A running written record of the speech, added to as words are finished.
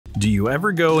Do you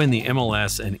ever go in the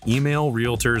MLS and email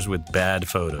realtors with bad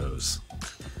photos?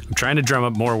 I'm trying to drum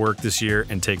up more work this year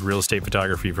and take real estate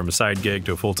photography from a side gig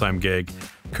to a full-time gig.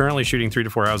 Currently shooting 3 to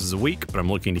 4 houses a week, but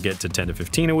I'm looking to get to 10 to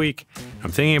 15 a week.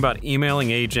 I'm thinking about emailing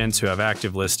agents who have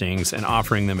active listings and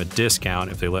offering them a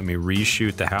discount if they let me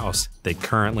reshoot the house they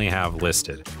currently have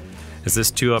listed. Is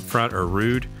this too upfront or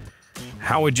rude?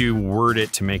 How would you word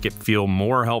it to make it feel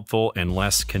more helpful and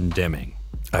less condemning?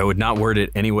 I would not word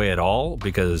it any way at all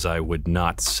because I would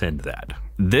not send that.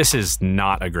 This is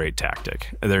not a great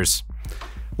tactic. There's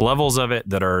levels of it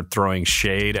that are throwing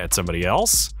shade at somebody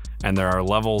else, and there are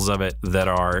levels of it that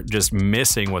are just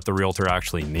missing what the realtor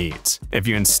actually needs. If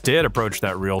you instead approach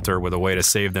that realtor with a way to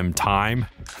save them time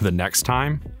the next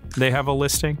time they have a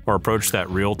listing, or approach that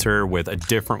realtor with a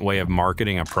different way of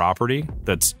marketing a property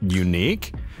that's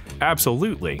unique,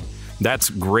 absolutely.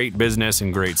 That's great business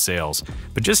and great sales.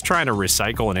 But just trying to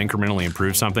recycle and incrementally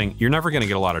improve something, you're never gonna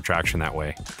get a lot of traction that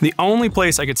way. The only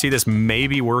place I could see this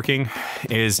maybe working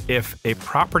is if a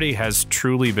property has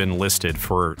truly been listed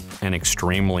for an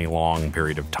extremely long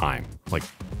period of time, like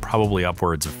probably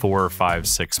upwards of 4, 5,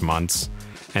 6 months,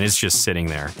 and it's just sitting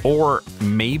there. Or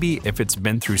maybe if it's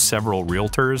been through several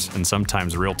realtors, and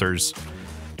sometimes realtors,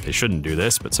 they shouldn't do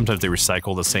this, but sometimes they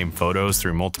recycle the same photos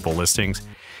through multiple listings.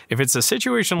 If it's a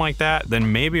situation like that,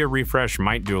 then maybe a refresh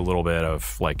might do a little bit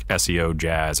of like SEO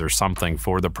jazz or something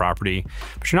for the property,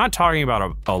 but you're not talking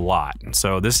about a lot.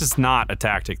 So this is not a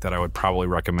tactic that I would probably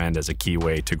recommend as a key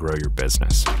way to grow your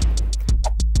business.